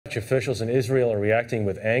Officials in Israel are reacting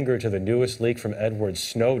with anger to the newest leak from Edward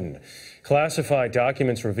Snowden. Classified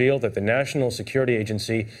documents reveal that the National Security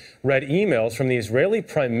Agency read emails from the Israeli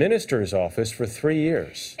Prime Minister's office for 3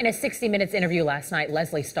 years. In a 60 Minutes interview last night,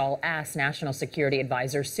 Lesley Stahl asked National Security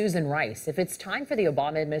Advisor Susan Rice if it's time for the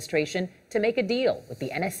Obama administration to make a deal with the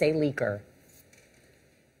NSA leaker.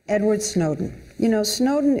 Edward Snowden. You know,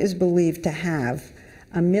 Snowden is believed to have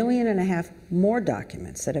 1.5 million more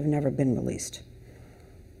documents that have never been released.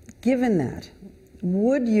 Given that,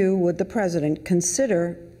 would the president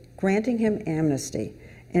consider granting him amnesty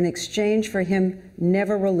in exchange for him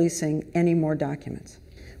never releasing any more documents?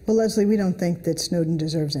 Well, Lesley, we don't think that Snowden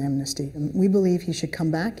deserves amnesty. We believe he should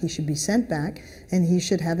come back, he should be sent back, and he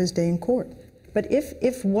should have his day in court. But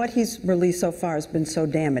if what he's released so far has been so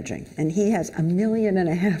damaging, and he has 1.5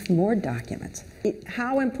 million more documents,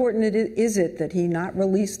 how important is it that he not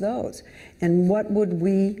release those? And what would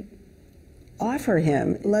we offer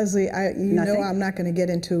him? Lesley, you know I'm not going to get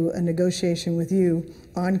into a negotiation with you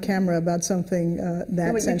on camera about something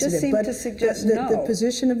that sensitive. You just seem to suggest no. The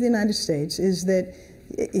position of the United States is that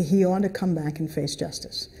he ought to come back and face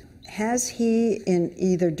justice. Has he, in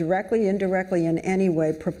either directly, indirectly, in any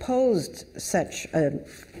way, proposed such an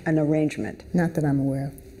arrangement? Not that I'm aware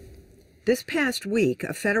of. This past week,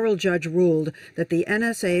 a federal judge ruled that the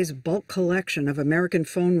NSA's bulk collection of American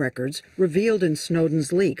phone records revealed in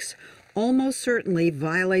Snowden's leaks almost certainly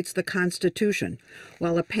violates the Constitution,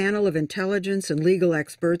 while a panel of intelligence and legal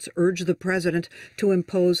experts urged the president to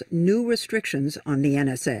impose new restrictions on the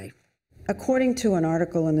NSA. According to an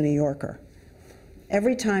article in The New Yorker,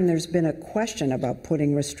 every time there's been a question about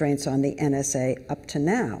putting restraints on the NSA up to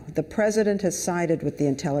now, the president has sided with the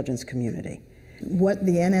intelligence community. What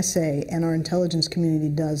the NSA and our intelligence community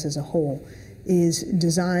does as a whole is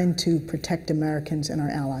designed to protect Americans and our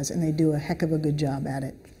allies, and they do a heck of a good job at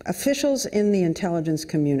it. Officials in the intelligence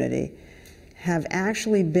community have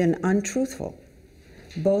actually been untruthful,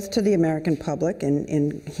 both to the American public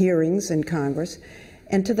in hearings in Congress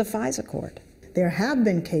and to the FISA court. There have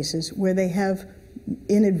been cases where they have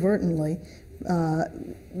inadvertently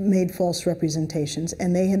made false representations,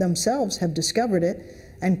 and they themselves have discovered it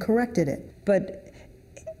and corrected it. But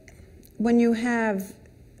when you have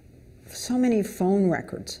so many phone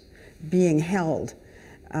records being held,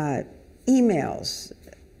 emails,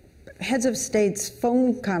 heads of states'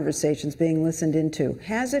 phone conversations being listened into,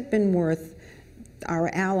 has it been worth our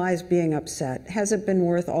allies being upset? Has it been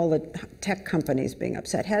worth all the tech companies being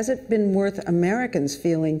upset? Has it been worth Americans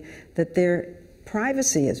feeling that their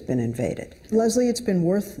privacy has been invaded? Lesley, it's been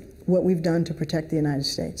worth what we've done to protect the United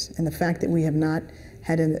States. And the fact that we have not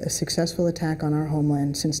had a successful attack on our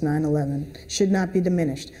homeland since 9/11 should not be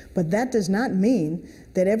diminished. But that does not mean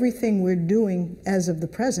that everything we're doing as of the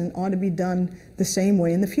present ought to be done the same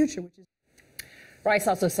way in the future. Rice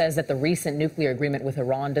also says that the recent nuclear agreement with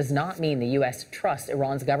Iran does not mean the U.S. trusts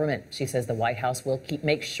Iran's government. She says the White House will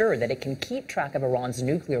make sure that it can keep track of Iran's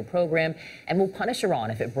nuclear program and will punish Iran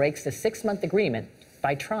if it breaks the 6-month agreement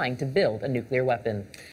by trying to build a nuclear weapon.